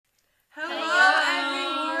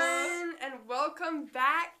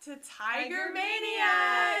to Tiger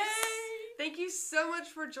Maniacs! Thank you so much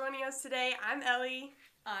for joining us today. I'm Ellie.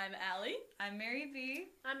 I'm Allie. I'm Mary B.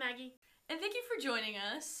 I'm Maggie. And thank you for joining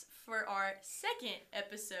us for our second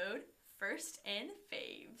episode, First and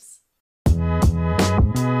Faves.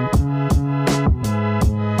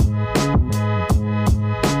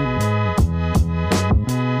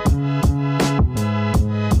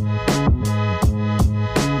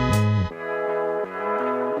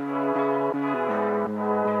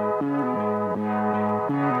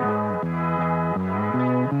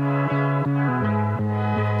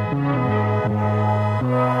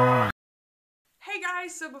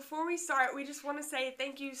 So before we start, we just want to say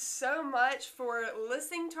thank you so much for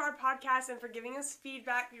listening to our podcast and for giving us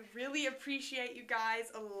feedback. We really appreciate you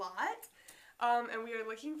guys a lot. And we are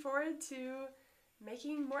looking forward to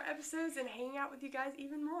making more episodes and hanging out with you guys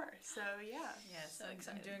even more. So, yeah. Yes, So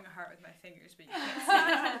excited. I'm doing a heart with my fingers, but you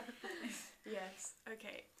can't see it. Yes.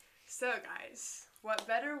 Okay. So, guys, what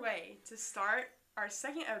better way to start our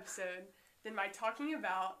second episode than by talking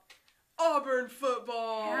about Auburn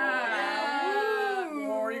football? Yeah.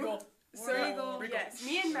 War Eagle. So, yes,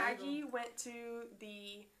 me and Maggie went to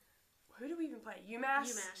the, who did we even play?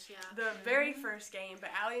 UMass? UMass, yeah. The very first game, but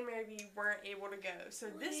Allie and Mary B weren't able to go. So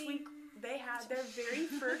this week, they had their very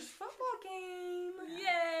first football game.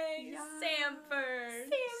 Yay! Yeah.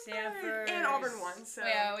 Sanford. And Auburn won, so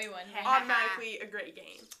Yeah, we won. automatically a great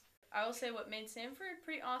game. I will say what made Sanford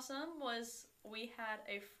pretty awesome was we had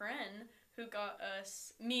a friend who got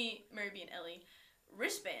us, me, Mary B, and Ellie,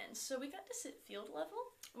 wristbands. So we got to sit field level,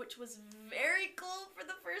 which was very cool for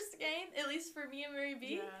the first game, at least for me and Mary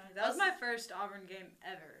B. Yeah. That was my first Auburn game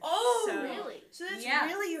ever. Oh, so, really? So that's Yeah.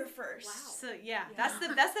 really your first. Wow. So that's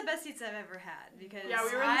the best seats I've ever had because Yeah,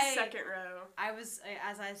 we were in the second row. I was,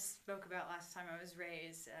 as I spoke about last time, I was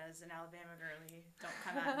raised as an Alabama girly. Don't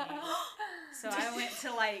come at me. So I went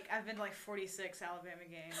to I've been to 46 Alabama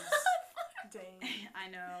games. Dang. I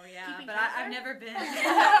know, yeah, Keeping but count I've there? never been.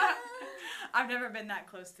 I've never been that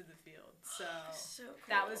close to the field, so So cool.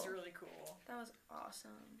 that was really cool. That was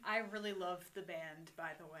awesome. I really loved the band, by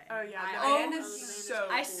the way. Oh, yeah, I, the band oh, is the band is so cool.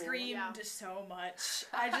 I cool. screamed Yeah. so much.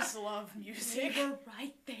 I just love music. They were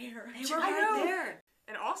right there. They were I know. right there.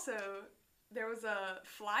 And also, there was a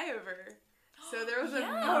flyover. So there was a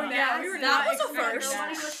Yeah. Yeah, we were That not was a expecting first. that.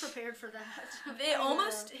 Nobody was prepared for that. They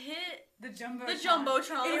almost hit The Jumbotron. the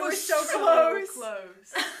Jumbotron. It It was was so close.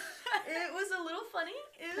 close. It was a little funny.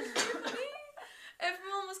 It was really funny.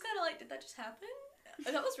 Everyone was kind of like, did that just happen?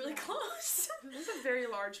 That was really close. It was a very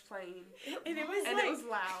large plane. And it was And it was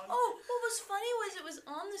loud. Oh, what was funny was it was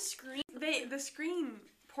on the screen. The screen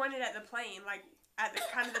pointed at the plane, at the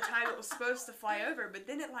kind of the time it was supposed to fly over, but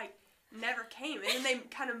then it never came, and then they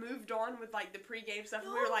kind of moved on with the pregame stuff,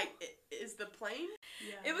 and we were like, is the plane?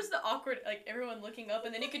 Yeah. It was the awkward, everyone looking up,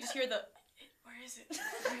 and then you could just hear the, where is it?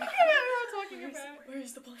 talking about. Where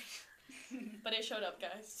is the plane? But it showed up,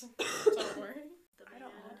 guys. So don't worry. I don't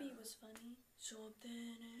know. Bobby was funny.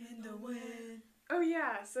 Something In the wind. Oh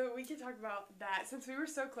yeah, so we could talk about that. Since we were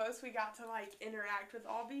so close, we got to interact with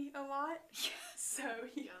Albie a lot. So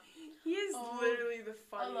he is literally the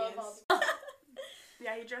I funniest. love Bobby.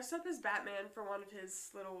 Yeah, he dressed up as Batman for one of his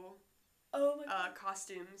little Oh my god.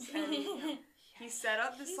 costumes, and he set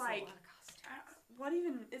up this what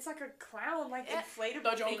even? It's like a clown, inflatable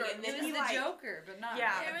The Joker. thing, and then It was he the Joker, but not.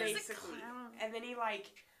 yeah, It was the basically, clown. and then he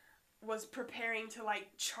was preparing to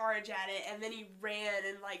charge at it, and then he ran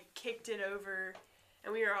and kicked it over,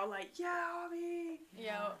 and we were all like, yeah, Albie.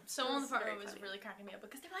 Yeah, someone in the It was front very row was funny. really cracking me up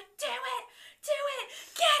because they were like, do it,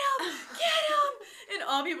 get him, and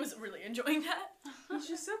Abby was really enjoying that. He's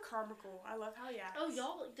just so comical. I love how he acts.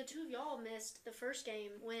 Oh, the two of y'all missed the first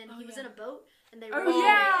game when Oh, he was yeah. in a boat and they Oh, rowed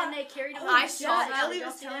yeah. and they carried him. I on saw boat. that. Ellie Y'all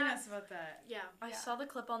was see telling that? us about that. Yeah. I saw the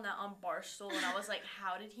clip on that on Barstool, and I was like,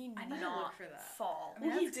 how did he I need to not look for that. fall?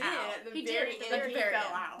 Well, he That's did out. at the He did very at the end. very He end.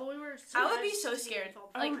 fell out. But we were I would be surprised so to see scared. him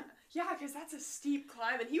fall. Like, Yeah, because that's a steep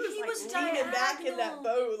climb, and he was He was leaning back in that diagonal.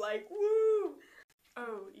 boat, woo!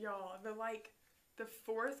 Oh, y'all, the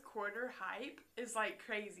fourth quarter hype is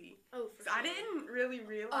crazy. Oh, for 'Cause sure. I didn't really I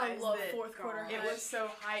realize love that fourth quarter it hype. was so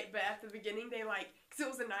hype, but at the beginning they because it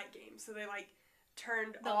was a night game, so they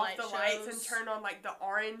turned The off light the lights and shows. turned on the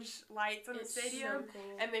orange lights on It's the stadium, so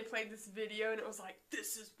cool. and they played this video, and it was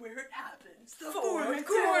this is where it happens, the Fourth fourth quarter.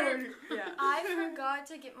 quarter. Yeah. I forgot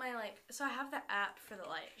to get my so I have the app for the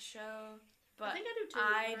light show, but I think I do too.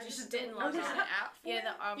 I but just don't didn't know. log there's on. an app for Yeah, it?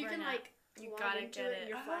 the Auburn You can app. You log gotta into get it.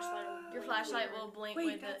 Your flashlight. will Your blink flashlight weird. will blink Wait,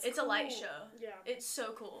 with that's it's a light cool. show. Yeah. It's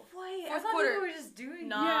so cool. Wait, I Fourth thought quarter. people were just doing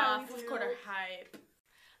Nah, Yeah, fourth we quarter do. hype.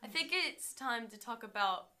 I think it's time to talk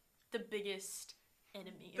about the biggest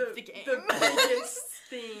enemy The, of the game. the biggest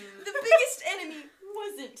thing. The biggest enemy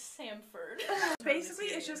wasn't Samford. Basically,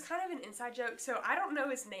 it's just kind of an inside joke. So I don't know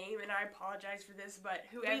his name, and I apologize for this, but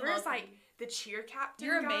whoever love is like him. the cheer captain,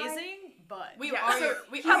 You're guy, amazing, but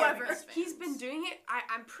However, he's been doing it.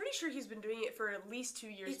 I'm pretty sure he's been doing it for at least 2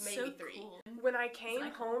 years, It's maybe so 3. cool. When I came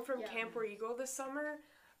iconic. home from Yeah. Camp War Eagle this summer,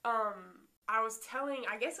 I was telling,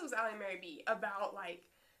 I guess it was Allie Mary B, about like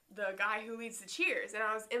the guy who leads the cheers, and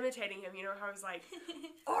I was imitating him. You know how I was like,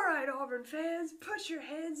 "All right, Auburn fans, put your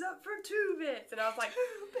hands up for 2 bits," and I was like,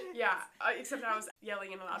 "Yeah," except I was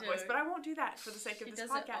yelling in a loud voice, Dude. but I won't do that for the sake of She this does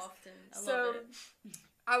podcast. it often. I So, love it.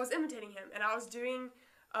 I was imitating him, and I was doing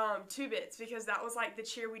 2 bits because that was like the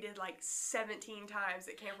cheer we did like 17 times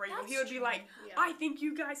at Camp War Eagle. He would be like, Yeah. "I think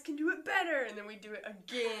you guys can do it better," and then we do it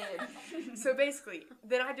again. So basically,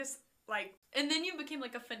 then I just like, And then you became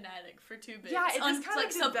like a fanatic for 2 bits. Yeah, it just kinda, like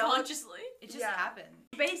developed- subconsciously. it just Yeah. happened.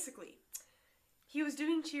 basically, he was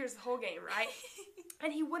doing cheers the whole game, right?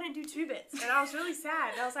 And he wouldn't do 2 bits, and I was really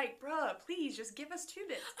sad. And I was like, "Bruh, please just give us 2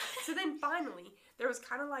 bits." So then finally, there was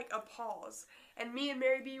kind of like a pause, and me and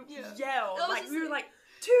Mary B yelled, That was like just we were like, like,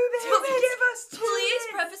 "2 bits, 2 bits. give us 2 Please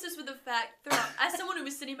bits." preface this with the fact that as someone who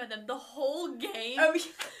was sitting by them the whole game, Oh,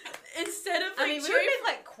 yeah. instead of I like mean, we would cheering, make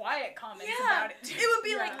like quiet comments yeah, about it. it would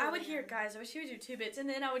be Yeah. like I would Oh, hear, yeah. guys, I wish you would do 2 bits, and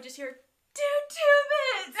then I would just hear, do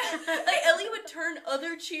 2 bits. Like Ellie would turn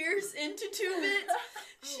other cheers into 2 bits.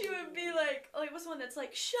 She would be like what's the one that's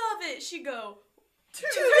like shove it? She'd go 2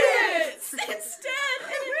 bits instead,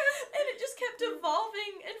 and it just kept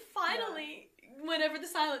evolving, and finally, whenever the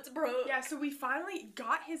silence broke, Yeah, so we finally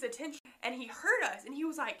got his attention, and he heard us, and he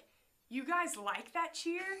was like, "You guys like that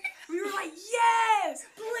cheer?" We were like, "Yes,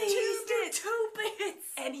 please do 2 bits."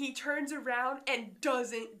 And he turns around and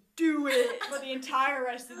doesn't do it. For the entire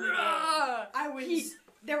rest of the game. Bruh. I was.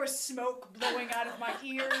 There was smoke blowing out of my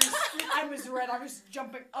ears. I was red. I was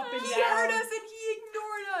jumping up and He down. heard us and he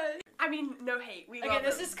ignored us. I mean, no hate. We love Again,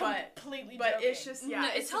 this him, is but completely but joking. it's just yeah, no,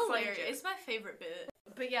 it's a funny hilarious. joke. It's my favorite bit.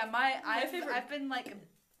 But yeah, favorite- I've been like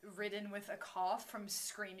ridden with a cough from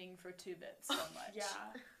screaming for 2 bits so much. Yeah,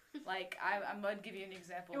 Like I'm gonna give you an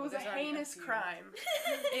example. it was a There's already heinous few. crime.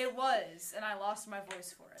 It was, and I lost my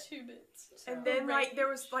voice for it. 2 bits. So- And then like there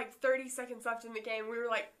was like 30 seconds left in the game. We were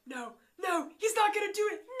like, "No, he's not gonna do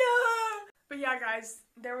it. No!" But yeah, guys,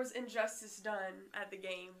 there was injustice done at the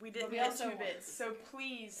game. We didn't we get also 2 won. bits, so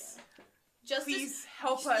please. Justice. Please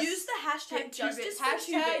help us. Use the hashtag get 2 justice bits.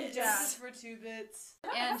 for 2 Hashtag bits. justice for 2 bits.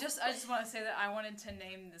 And I just want to say that I wanted to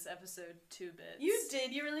name this episode 2 bits. You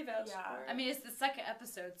did. You really vouched Yeah. for it. I mean, it's the second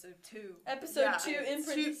episode, so 2. episode Yeah, 2 in two,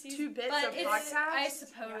 parentheses. 2 bits but of it's- podcast. I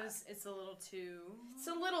suppose it's a little too. It's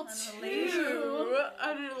a little Unrelated. too.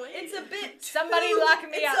 Unrelated. It's a bit. Somebody too, lock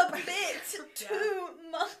me it's up. a bit Yeah. too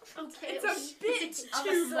much. Okay. It's a bit I'm too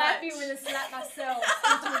gonna slap much. you with a slap myself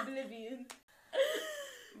into oblivion.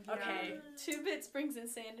 Yeah. Okay. 2 bits brings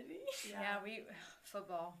insanity. Yeah, we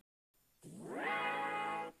football.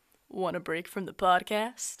 Want a break from the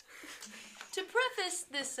podcast? To preface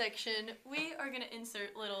this section, we are going to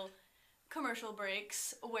insert little commercial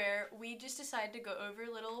breaks where we just decide to go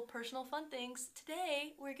over little personal fun things.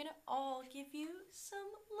 Today, we're going to all give you some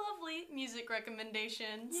lovely music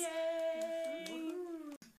recommendations. Yay!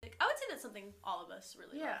 I would say that's something all of us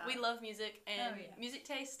really love. Yeah. We love music, and Oh, yeah. music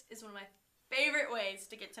taste is one of my favorite ways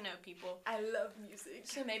to get to know people. I love music.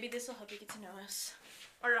 So maybe this will help you get to know us.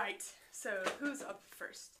 All right. So who's up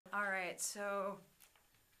first? Alright, so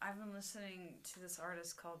I've been listening to this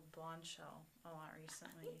artist called Blonde Shell a lot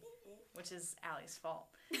recently, which is Allie's fault.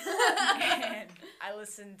 And I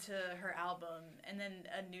listened to her album, and then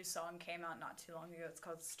a new song came out not too long ago. It's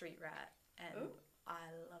called Street Rat, and Ooh.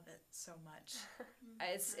 I love it so much.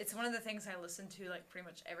 It's one of the things I listen to like pretty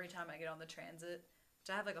much every time I get on the transit. Which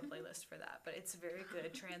I have like a playlist for that, but it's a very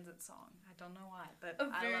good transit song. I don't know why, but A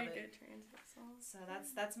I very love it. good transit song. So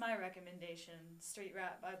that's my recommendation. Street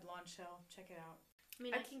Rat by Blonde Shell. Check it out. I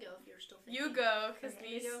mean, I can go if you're still thinking. You go, because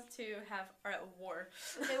Okay. these two are at war.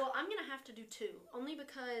 Okay, well, I'm gonna have to do 2, only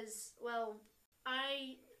because, well,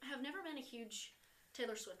 I have never been a huge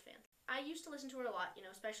Taylor Swift fan. I used to listen to her a lot,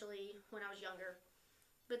 especially when I was younger.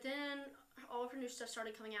 But then all of her new stuff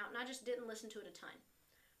started coming out, and I just didn't listen to it a ton.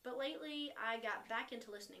 But lately, I got back into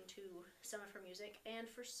listening to some of her music, and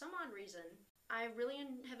for some odd reason, I really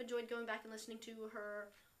have enjoyed going back and listening to her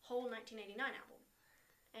whole 1989 album.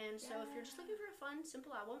 And so if you're just looking for a fun,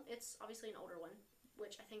 simple album, it's obviously an older one,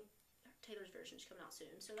 which I think Taylor's version is coming out soon.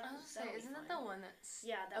 So that'll be isn't fun. that the one that's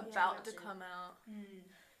Yeah, that one's about to coming out soon. come out?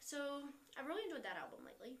 So I've really enjoyed that album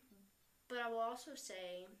lately. But I will also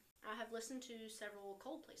say I have listened to several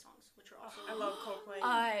Coldplay songs, which are also I love Coldplay.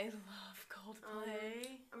 I love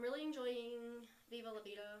Coldplay. I'm really enjoying Viva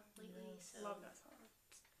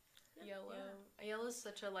Yellow. Yellow's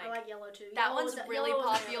such a I like Yellow too. that Yellow one's was- really Yellow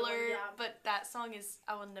was popular, another one, yeah. but that song is,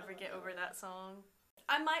 I will never get over that song.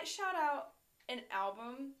 I might shout out an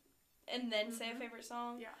album and then say a favorite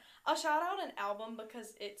song. Yeah. I'll shout out an album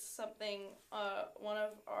because it's something one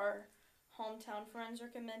of our hometown friends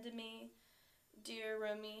recommended me. Dear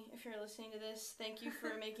Romy, if you're listening to this, thank you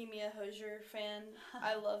for making me a Hozier fan.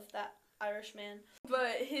 I love that Irish man.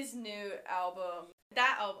 But his new album,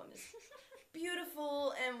 that album is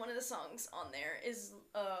beautiful, and one of the songs on there is,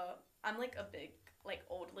 I'm like a big, like,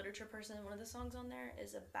 old literature person. One of the songs on there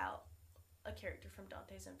is about a character from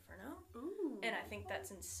Dante's Inferno. Ooh. And I think that's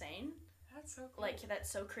insane. That's so cool. Like, that's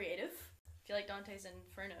so creative. If you like Dante's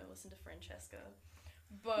Inferno, listen to Francesca.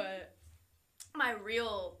 But my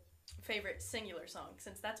real favorite singular song,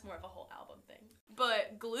 since that's more of a whole album thing.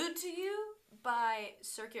 But Glued to You by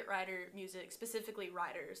Circuit Rider Music, specifically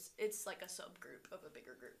Riders. It's like a subgroup of a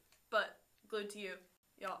bigger group. But Glued to You,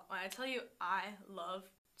 y'all, when I tell you I love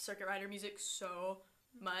Circuit Rider music so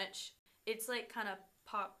much. It's like kind of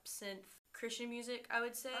pop synth Christian music, I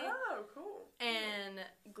would say. Oh, cool. And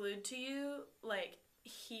Glued to You, like,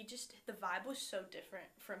 the vibe was so different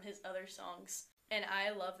from his other songs. And I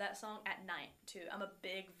love that song at night, too. I'm a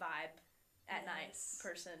big vibe at night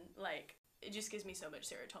person. Like, it just gives me so much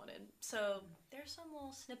serotonin. So, there's some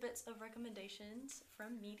little snippets of recommendations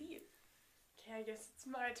from me to you. Okay, I guess it's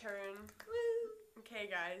my turn. Woo! Okay,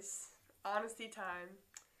 guys. Honesty time.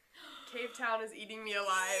 Cave Town is eating me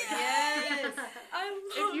alive. Yes! I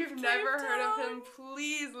love If you've Cave never heard of Town. him,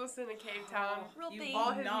 please listen to Cave Town. Real You big. All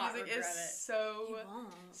will his not music is regret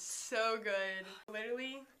it. so good.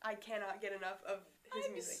 Literally, I cannot get enough of his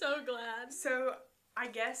I'm music. so glad. So I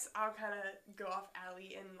guess I'll kind of go off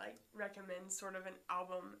Allie and like recommend sort of an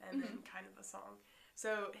album and then kind of a song.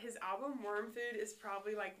 So his album Worm Food is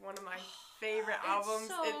probably like one of my favorite albums.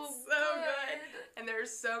 so It's so good. And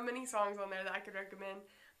there's so many songs on there that I could recommend.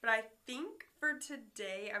 But I think for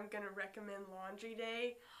today I'm gonna recommend Laundry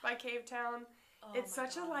Day by Cave Town. It's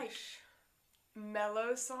such a like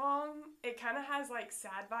mellow song. It kind of has like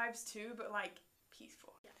sad vibes too, but like peaceful.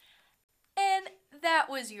 And that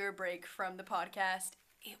was your break from the podcast.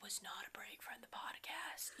 It was not a break from the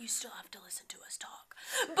podcast. You still have to listen to us talk.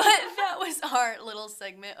 But that was our little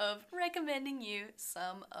segment of recommending you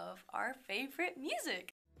some of our favorite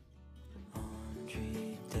music.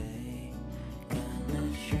 Laundry day,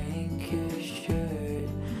 gonna shrink your shirt,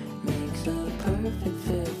 makes a perfect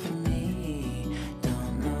fit for me.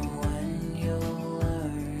 Don't know when you'll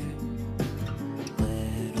learn.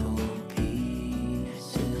 Little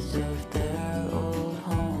pieces of their old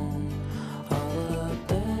home, all a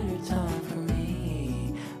better time for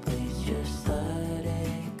me. Please just let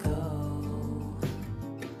it go.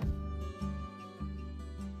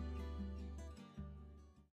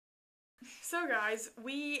 So guys,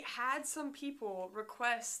 we had some people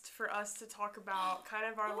request for us to talk about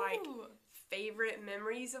kind of our like favorite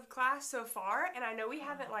memories of class so far, and I know we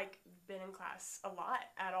haven't like been in class a lot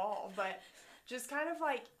at all, but just kind of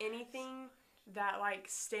like anything that like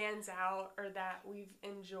stands out or that we've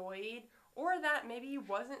enjoyed or that maybe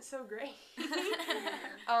wasn't so great.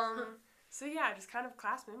 So yeah, just kind of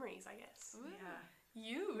class memories, I guess.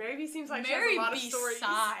 You. Mary B seems like she Mary has a lot of stories.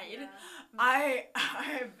 B-side.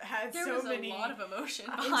 I've had There so was many a lot of emotion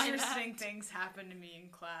behind interesting that. things happen to me in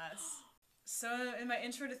class. So in my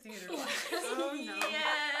intro to theater class, Oh no.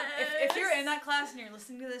 if you're in that class and you're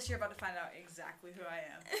listening to this, you're about to find out exactly who I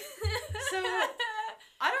am. So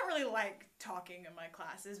I don't really like talking in my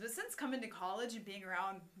classes, but since coming to college and being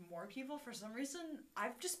around more people, for some reason,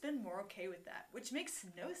 I've just been more okay with that, which makes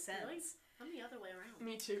no sense. Really? I'm the other way around.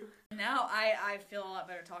 Me too. Now I feel a lot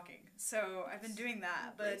better talking, so I've been doing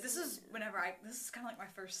that. But this is kind of like my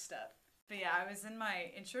first step. But yeah, I was in my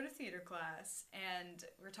intro to theater class, and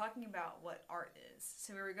we were talking about what art is.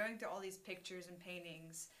 So we were going through all these pictures and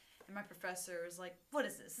paintings, and my professor was like, "What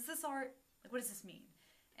is this? Is this art? Like, what does this mean?"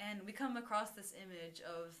 And we come across this image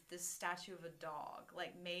of this statue of a dog,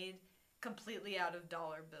 like made completely out of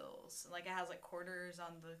dollar bills. Like it has like quarters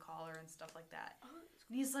on the collar and stuff like that.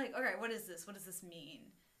 And he's like, "All right, what is this? What does this mean?"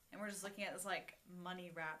 And we're just looking at this like money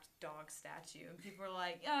wrapped dog statue, and people are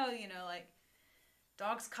like, "Oh, you know, like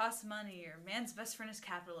dogs cost money, or man's best friend is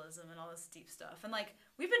capitalism," and all this deep stuff. And like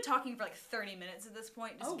we've been talking for like 30 minutes at this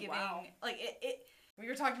point, just giving like it. We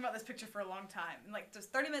were talking about this picture for a long time, and like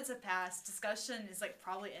just 30 minutes have passed. Discussion is like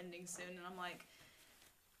probably ending soon, and I'm like,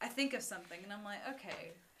 I think of something, and I'm like,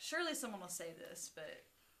 okay, surely someone will say this, but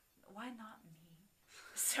why not me?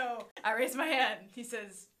 So I raise my hand. He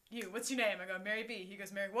says, "You, what's your name?" I go, "Mary B." He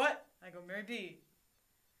goes, "Mary what?" I go, "Mary B."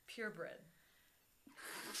 Purebred.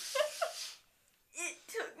 It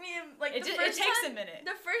took me like Like It the takes first a time, minute.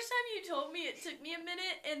 The first time you told me, it took me a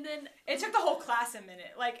minute, and then It took the whole class a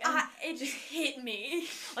minute. Like, and it just hit me.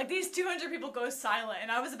 like these 200 people go silent,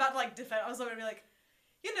 and I was about to like defend. I was going to be like,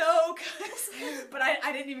 you know, 'cause, but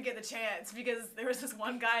I didn't even get the chance because there was this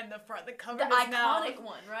one guy in the front that covered The his mouth. iconic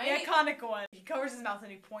one, right? The iconic one. He covers his mouth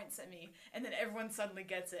and he points at me, and then everyone suddenly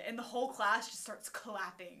gets it, and the whole class just starts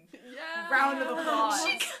clapping. Yeah. Round of applause.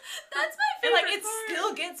 That's my And favorite like it part.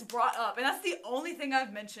 still gets brought up, and that's the only thing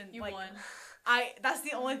I've mentioned. You like, won. That's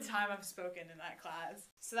the only time I've spoken in that class.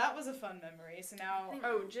 So that was a fun memory. So now,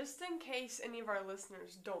 Oh, just in case any of our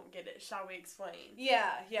listeners don't get it, shall we explain?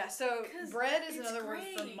 yeah. So 'Cause bread is it's another word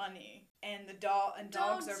for great. money, and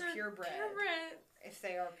dogs are purebred. Purebred. If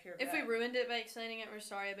they are purebred. If we ruined it by explaining it, we're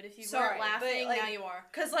sorry. But if you Sorry, weren't laughing, but, like, now you are.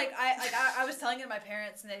 Cause like I was telling it to my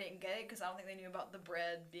parents and they didn't get it because I don't think they knew about the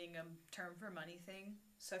bread being a term for money thing.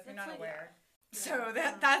 So if you're That's not like- aware, so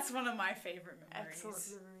that's one of my favorite memories.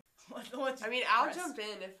 Excellent. What's I mean, I'll rest? jump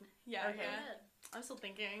in if. Yeah. Okay. Yeah. I'm still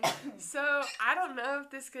thinking. So, I don't know if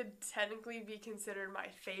this could technically be considered my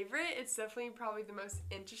favorite. It's definitely probably the most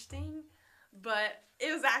interesting. But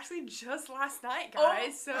it was actually just last night,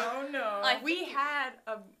 guys. So, Oh no. we had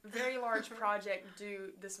a very large project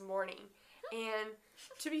due this morning. And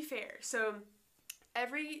to be fair, so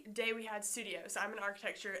every day we had studio. So I'm in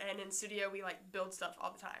architecture, and in studio we like build stuff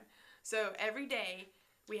all the time. So every day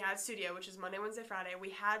we had studio, which is Monday, Wednesday, Friday. We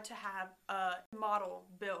had to have a model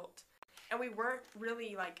built. And we weren't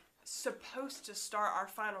really like supposed to start our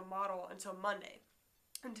final model until Monday.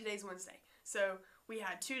 And today's Wednesday. So we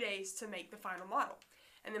had 2 days to make the final model.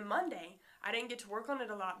 And then Monday, I didn't get to work on it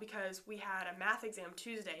a lot because we had a math exam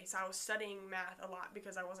Tuesday. So I was studying math a lot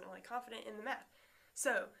because I wasn't really confident in the math.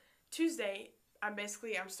 So Tuesday, I'm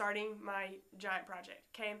starting my giant project,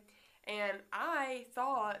 okay? And I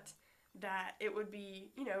thought that it would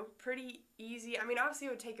be, pretty easy. I mean, obviously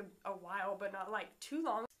it would take a while, but not like too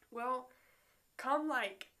long. Well, come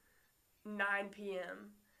like 9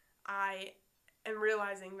 p.m., I am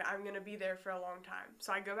realizing that I'm going to be there for a long time.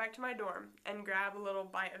 So I go back to my dorm and grab a little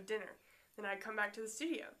bite of dinner. Then I come back to the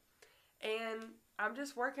studio. And I'm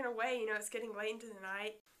just working away, it's getting late into the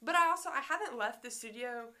night. But I haven't left the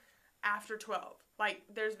studio after 12. Like,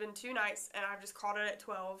 there's been 2 nights, and I've just called it at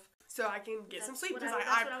 12 so I can get some sleep because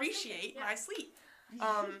I appreciate my sleep.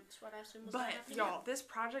 That's what I assumed was But, gonna happen. y'all, this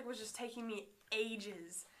project was just taking me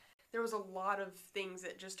ages. There was a lot of things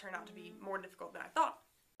that just turned out to be more difficult than I thought.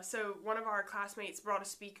 So one of our classmates brought a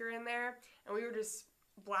speaker in there, and we were just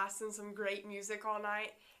blasting some great music all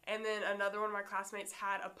night. And then another one of my classmates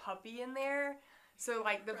had a puppy in there. So,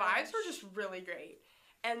 like, the vibes were just really great.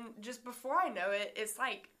 And just before I know it, it's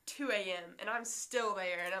like 2 a.m. and I'm still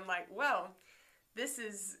there. And I'm like, well, this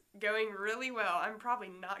is going really well. I'm probably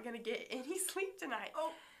not going to get any sleep tonight.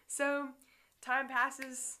 Oh. So time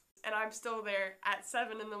passes, and I'm still there at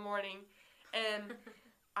 7 in the morning. And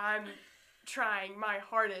I'm trying my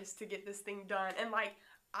hardest to get this thing done. And, like,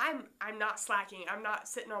 I'm not slacking. I'm not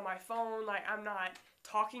sitting on my phone. Like, I'm not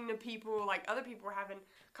talking to people. Like, other people were having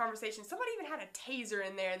conversations. Somebody even had a taser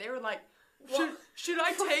in there. They were like, should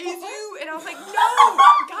I tase you? And I was like,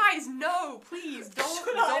 no, guys, no, please,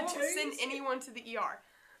 don't send anyone to the ER.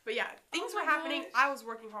 But yeah, things were happening. gosh. I was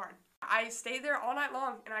working hard. I stayed there all night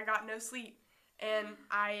long, and I got no sleep, and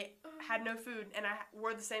I had no food, and I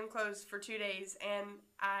wore the same clothes for 2 days, and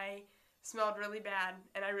I smelled really bad,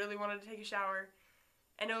 and I really wanted to take a shower,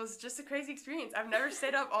 and it was just a crazy experience. I've never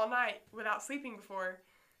stayed up all night without sleeping before,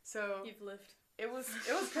 so You've lived. it was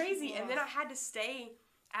crazy. And then I had to stay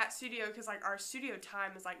at studio because like our studio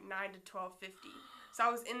time is like 9 to 12:50. So I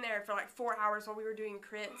was in there for like 4 hours while we were doing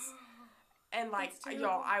crits, and like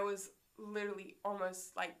y'all, I was literally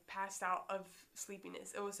almost like passed out of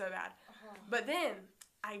sleepiness. It was so bad. But then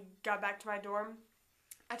I got back to my dorm.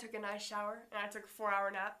 I took a nice shower and I took a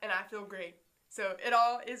 4-hour nap, and I feel great. So it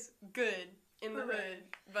all is good in the hood.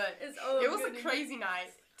 But It's it was a crazy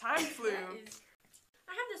night. Time flew.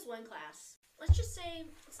 I have this one class. Let's just say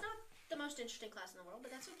it's not the most interesting class in the world,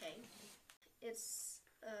 but that's okay. It's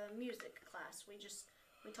a music class.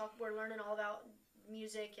 We're learning all about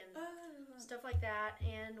music and stuff like that,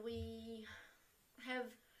 and we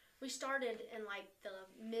started in like the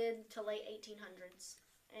mid to late 1800s,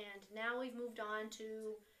 and now we've moved on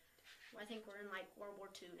to, I think we're in like World War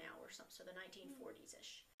II now or something, so the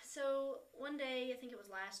 1940s-ish. So one day, I think it was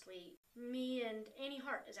last week, me and Annie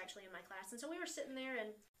Hart is actually in my class, and so we were sitting there,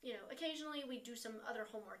 and occasionally we do some other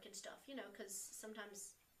homework and stuff, because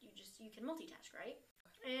sometimes you can multitask, right?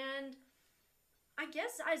 And I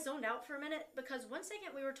guess I zoned out for a minute because one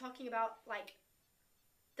second we were talking about like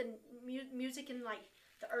the music and like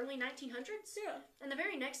the early 1900s. Yeah. And the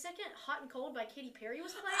very next second, Hot and Cold by Katy Perry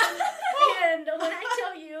was playing. And when I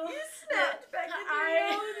tell you, snapped back into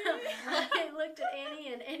reality. I looked at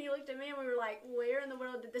Annie and Annie looked at me and we were like, where in the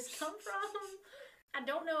world did this come from? I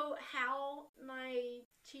don't know how my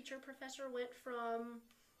professor went from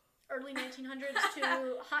early 1900s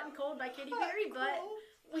to Hot and Cold by Katy Perry, but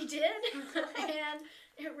we did. And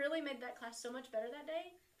it really made that class so much better that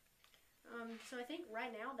day. So I think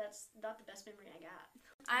right now that's not the best memory I got.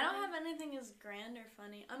 I don't have anything as grand or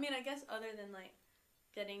funny. I mean, I guess other than like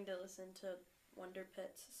getting to listen to Wonder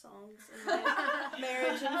Pets songs in my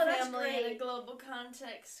marriage and that's family in a great. global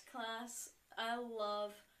context class. I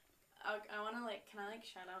love. I want to like. Can I like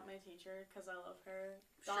shout out my teacher because I love her,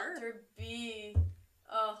 Sure. Dr. B.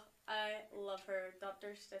 Oh, I love her,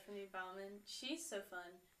 Dr. Stephanie Bauman. She's so fun.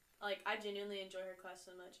 Like I genuinely enjoy her class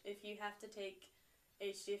so much. If you have to take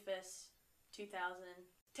HDFS 2000,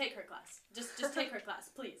 take her class. Just take her class,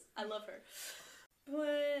 please. I love her.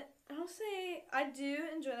 But I'll say I do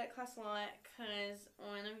enjoy that class a lot because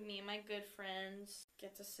one of me and my good friends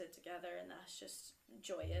get to sit together and that's just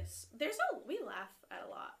joyous. We laugh at a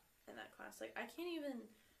lot in that class. Like I can't even,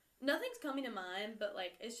 nothing's coming to mind, but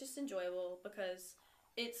like it's just enjoyable because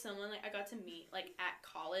it's someone like I got to meet like at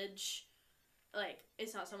college. Like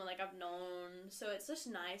it's not someone like I've known, so it's just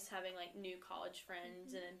nice having like new college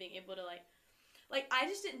friends and then being able to like I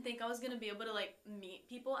just didn't think I was gonna be able to like meet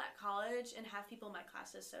people at college and have people in my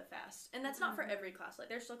classes so fast. And that's not for every class. Like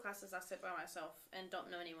there's still classes I sit by myself and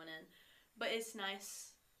don't know anyone in, but it's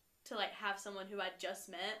nice to like have someone who I just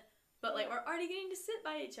met, but like we're already getting to sit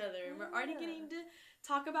by each other and we're already getting to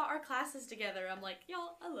talk about our classes together. I'm like,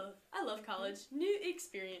 y'all, I love college, new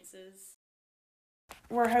experiences.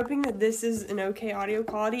 We're hoping that this is an okay audio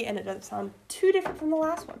quality and it doesn't sound too different from the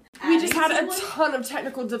last one. We just had a ton of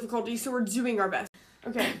technical difficulties, so we're doing our best.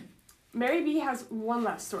 Okay, Mary B has one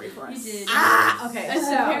last story for us. You did. Okay, It's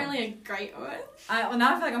so apparently a great one.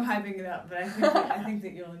 now I feel like I'm hyping it up, but I think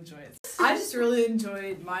that you'll enjoy it. I just really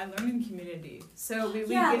enjoyed my learning community. So we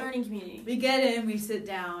Learning community. We get in, we sit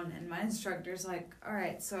down, and my instructor's like, all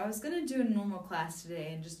right, so I was going to do a normal class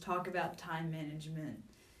today and just talk about time management.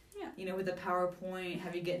 Yeah. You know, with a PowerPoint,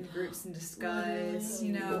 have you get in groups and discuss, Literally.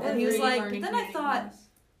 you know. Or And he was read like, but learning then I community thought, class.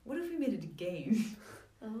 what if we made it a game?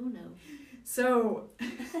 Oh no. So,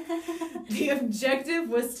 the objective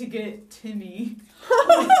was to get Timmy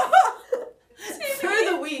through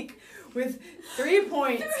the week with 3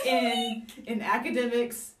 points in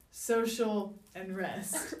academics, social, and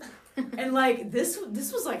rest. And like this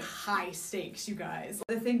was like high stakes, you guys.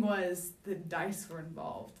 The thing was the dice were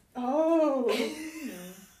involved. Oh.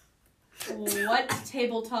 What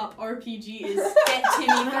tabletop RPG is Get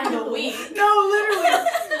Timmy for the week? No, literally.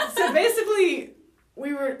 So basically,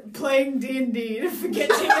 we were playing D&D to get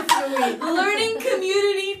Timmy for the week. Learning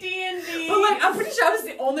community D&D. But like, I'm pretty sure I was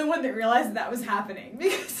the only one that realized that was happening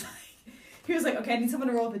because like, he was like, "Okay, I need someone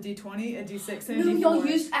to roll up a D20, a D6, and a D4." Y'all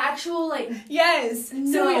used actual like. Yes. So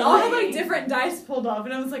No we all had way. like different dice pulled up,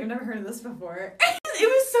 and I was like, "I've never heard of this before." It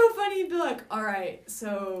was so funny. He'd be like, "All right,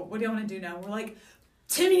 so what do you want to do now?" We're like,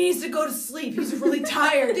 "Timmy needs to go to sleep. He's really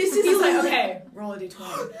tired." This is He's like, literally- "Okay, roll a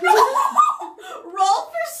D20." Roll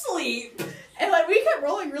for sleep. And like we kept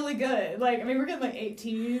rolling really good. Like I mean, we're getting like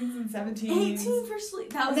 18s and 17s. 18 for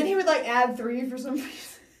sleep. That And was then he would like add 3 for some reason.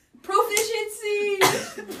 proficiency.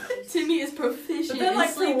 Timmy is proficient. But then like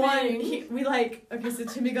in for one, sleeping. we like so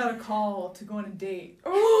Timmy got a call to go on a date.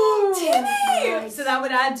 Oh. Timmy. So that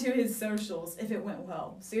would add to his socials if it went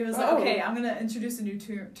well. So he was like, Oh. "Okay, I'm gonna introduce a new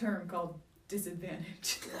term called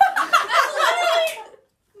disadvantage."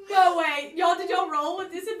 No way. Did y'all roll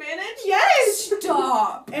with disadvantage? Yes.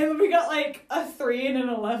 Stop. And we got like a 3 and an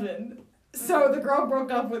 11. So the girl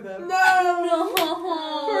broke up with him. No. No.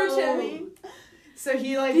 Poor Timmy. So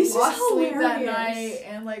he like This is lost sleep that hilarious. night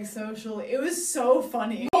and like social. It was so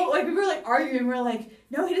funny. Like we were like arguing. We were like,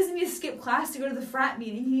 "No, he doesn't need to skip class to go to the frat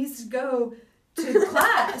meeting. He needs to go to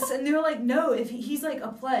class." And they were like, "No, if he's like a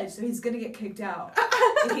pledge, so he's gonna get kicked out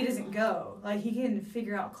if he doesn't go. Like he can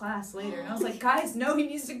figure out class later." And I was like, "Guys, no, he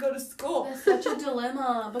needs to go to school." That's such a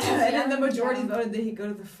dilemma. Because And then the majority voted that he'd go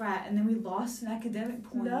to the frat, and then we lost an academic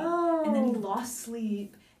point. No. And then he lost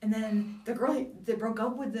sleep. And then the girl that broke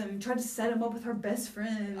up with him tried to set him up with her best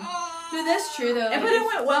friend. Dude, that's true though. But it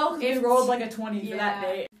went well because we if- rolled like a 20 for that yeah.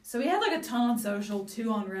 day. So we had like a ton on social,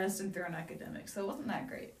 2 on rest, and 3 on academics. So it wasn't that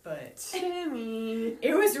great, but Timmy.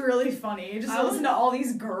 it was really funny. Just to listen to all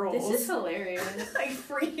these girls. This is hilarious. like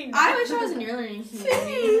freaking I out. wish I was in your learning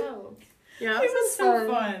community. No. Yeah, It was so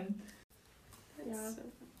fun. Yeah.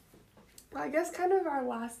 I guess kind of our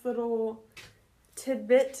last little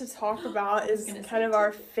tidbit to talk about is gonna kind say of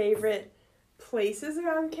our favorite places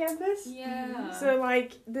around campus. Yeah. So,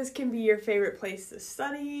 like, this can be your favorite place to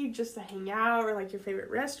study, just to hang out, or, like, your favorite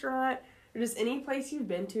restaurant, or just any place you've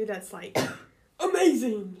been to that's, like,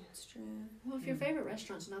 amazing. That's true. Well, if your favorite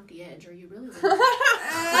restaurant's not the Edge, are you really?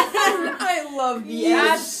 I love the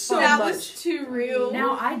Yeah, Edge so that much. was too real.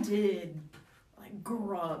 Now I did like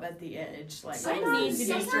grub at the Edge. Like I need to be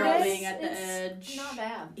Sometimes grubbing at the it's edge. Not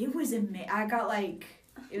bad. it was amazing. I got like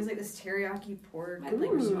it was like this teriyaki pork I with like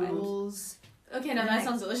Ooh. rolls. Okay, now that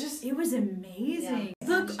sounds delicious. It was amazing.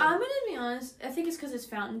 Look, I'm gonna be honest. I think it's because it's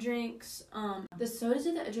fountain drinks. The sodas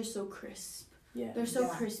at the edge are so crisp. Yeah. They're so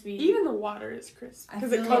Yeah. crispy. Even the water is crisp. I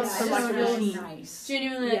Because it feel comes like from, it's like, a really machine. nice.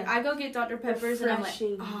 Genuinely, Yeah. I go get Dr. Peppers and I'm like,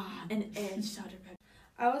 Refreshing. an edge Dr. Pepper.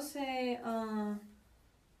 I would say,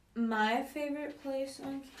 my favorite place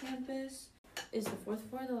on campus is the 4th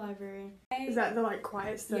floor of the library. Is that the, like,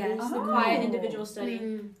 quiet study? Yes, the Oh. quiet individual study.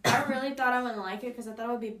 Mm. I really thought I wouldn't like it because I thought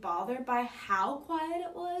I would be bothered by how quiet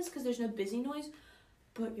it was because there's no busy noise.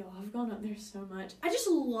 But y'all, I've gone up there so much. I just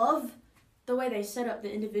love the way they set up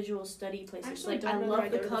the individual study places. Like, I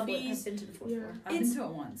love the cubbies. I've been to the fourth Yeah. floor. I've been to it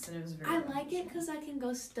once and it was very I like it beneficial. because I can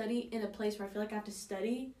go study in a place where I feel like I have to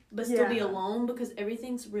study, but still be Yeah. alone because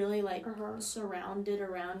everything's really like Uh-huh. surrounded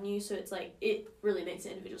around you. So it's like it really makes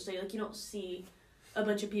an individual study. Like you don't see a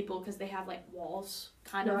bunch of people because they have like walls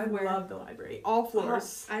kind No, of I where love the library. All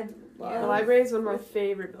floors. I The love. library is one of my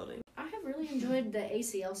favorite buildings. I have really enjoyed the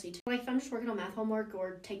ACLC too. Like if I'm just working on math homework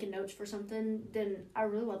or taking notes for something, then I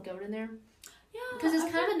really love going in there Yeah, because it's I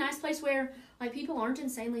kind of a nice place where like people aren't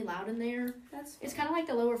insanely loud in there. That's It's kind of like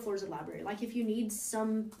the lower floors of the library. Like if you need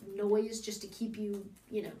some noise just to keep you,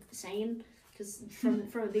 sane, because from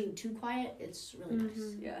it being too quiet, it's really nice.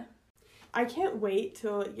 Mhm. yeah. I can't wait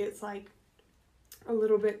till it gets, like, a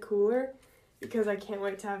little bit cooler because I can't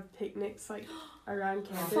wait to have picnics, like, around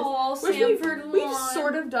campus. Fall Which Sanford we've lawn.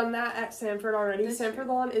 sort of done that at Sanford already. That's Sanford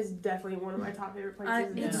Lawn is definitely one of my top favorite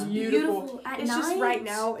places. It's Yeah. beautiful. At It's night. just right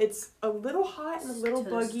now it's a little hot and a little Toasty.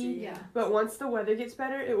 buggy, Yeah. but once the weather gets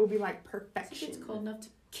better, it will be like I think perfection. it's cold enough to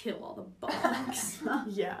kill all the bugs.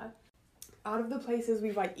 Yeah. Out of the places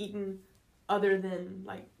we've like eaten other than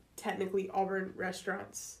like technically Auburn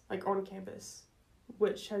restaurants like on campus,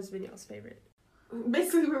 which has been y'all's favorite?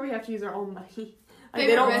 Basically where we have to use our own money. Like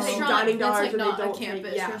they Favorite don't take restaurant dining that's dollars like or not they a don't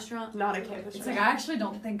campus take restaurant. not a campus It's like restaurant. I actually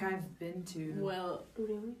don't think I've been to. Well,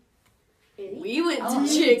 Really? we went Oh, to we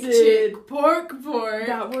Chick did. Chick Pork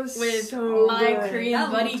That was with so my good. Korean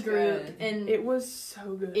That buddy looked group, good. and It was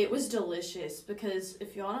so good. it was delicious because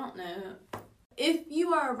if y'all don't know, if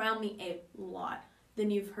you are around me a lot, then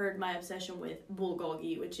you've heard my obsession with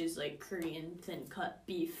bulgogi, which is like Korean thin cut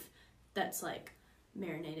beef that's like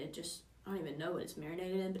marinated. Just I don't even know what it's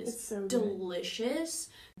marinated in, but it's so good. delicious.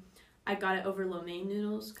 I got it over lo mein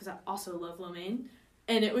noodles because I also love lo mein,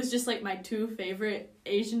 and it was just like my two favorite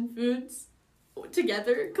Asian foods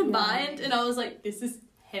together combined, and I was like, this is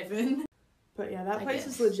heaven. But yeah, that I place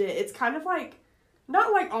guess. is legit. It's kind of like,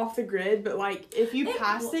 not like off the grid, but like if you It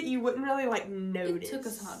passed wa- it, you wouldn't really like notice. It took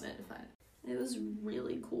us a hot minute to find it. It was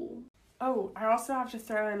really cool. Oh, I also have to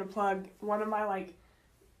throw in a plug. One of my like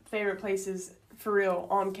favorite places for real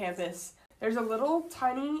on campus. There's a little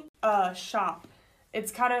tiny shop.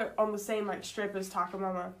 It's kind of on the same like strip as Taco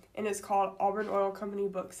Mama, and it's called Auburn Oil Company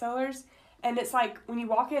Booksellers. And it's like when you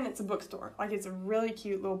walk in, it's a bookstore. Like it's a really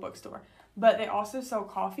cute little bookstore. But they also sell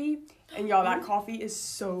coffee, and y'all, that coffee is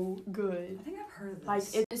so good. I think I've heard of this.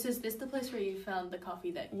 Like it. Is this the place where you found the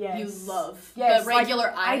coffee that Yes. you love? Yes, The regular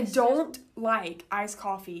like, I ice? don't like iced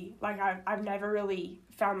coffee. Like I've never really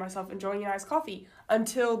found myself enjoying an iced coffee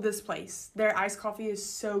until this place. Their iced coffee is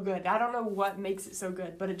so good. I don't know what makes it so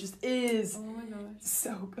good, but it just is Oh my gosh.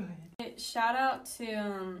 so good. Shout out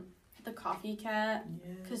to the Coffee Cat,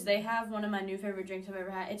 because they have one of my new favorite drinks I've ever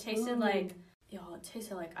had. It tasted like, y'all, it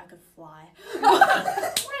tasted like I could fly.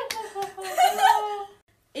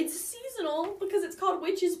 It's seasonal because it's called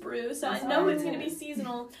Witch's Brew, so I know it's going to be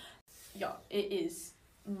seasonal. Y'all, it is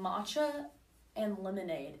matcha and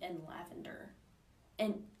lemonade and lavender.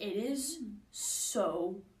 And it is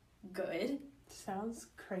so good. Sounds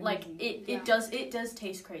crazy. Like, it does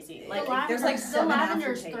taste crazy. Like, there's, like, the 7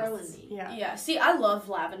 lavender's aftertastes. throwing me. yeah. yeah, see, I love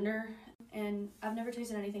lavender, and I've never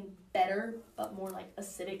tasted anything better, but more, like,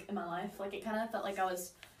 acidic in my life. Like, it kind of felt like I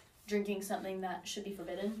was drinking something that should be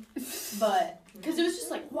forbidden, but, because it was just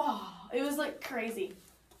like, wow, it was, like, crazy,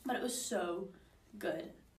 but it was so good.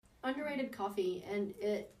 Underrated coffee, and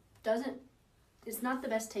it's not the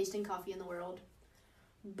best tasting coffee in the world,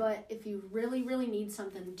 but if you really, really need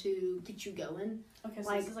something to get you going, Okay, so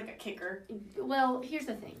Like- this is like a kicker. well, here's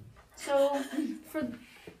the thing. So, for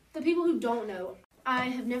the people who don't know, I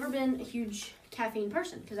have never been a huge caffeine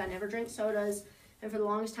person because I never drink sodas, and for the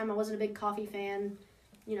longest time I wasn't a big coffee fan,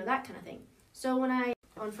 that kind of thing. So when I,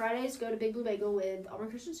 on Fridays, go to Big Blue Bagel with Auburn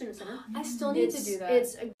Christian Student Center. I still need to do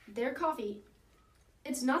that. Their coffee.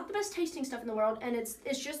 It's not the best tasting stuff in the world, and it's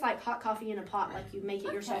just like hot coffee in a pot, like you make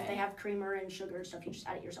it yourself. They have creamer and sugar and stuff. You just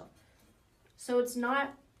add it yourself. So it's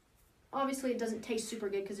not. Obviously, it doesn't taste super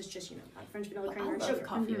good because it's just like French vanilla creamer and sugar.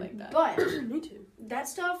 Coffee like that. But Me too. that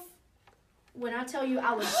stuff. When I tell you,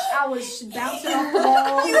 I was bouncing off the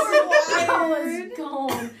walls. I was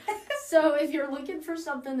gone. So if you're looking for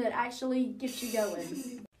something that actually gets you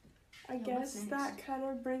going. I guess that kind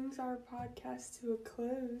of brings our podcast to a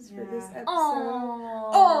close for this episode.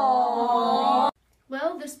 Aww.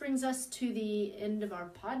 Well, this brings us to the end of our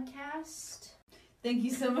podcast. Thank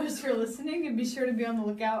you so much for listening, and be sure to be on the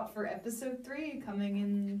lookout for episode 3 coming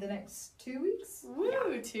in the next 2 weeks.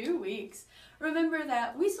 Woo, 2 weeks. Remember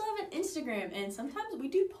that we still have an Instagram, and sometimes we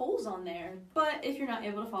do polls on there. But if you're not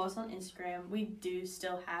able to follow us on Instagram, we do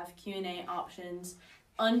still have Q&A options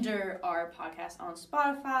under our podcast on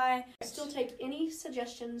Spotify. Still take any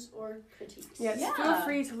suggestions or critiques. Yes, Yeah. feel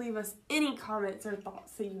free to leave us any comments or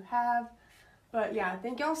thoughts that you have. But yeah,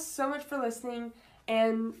 thank y'all so much for listening.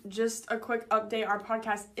 And just a quick update, our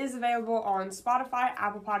podcast is available on Spotify,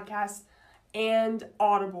 Apple Podcasts, and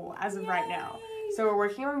Audible as of right now. So we're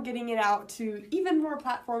working on getting it out to even more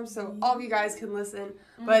platforms so all of you guys can listen.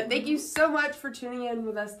 But thank you so much for tuning in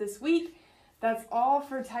with us this week. That's all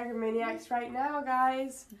for Tiger Maniacs right now,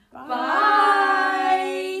 guys. Bye.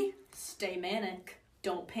 Bye. Stay manic.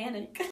 Don't panic.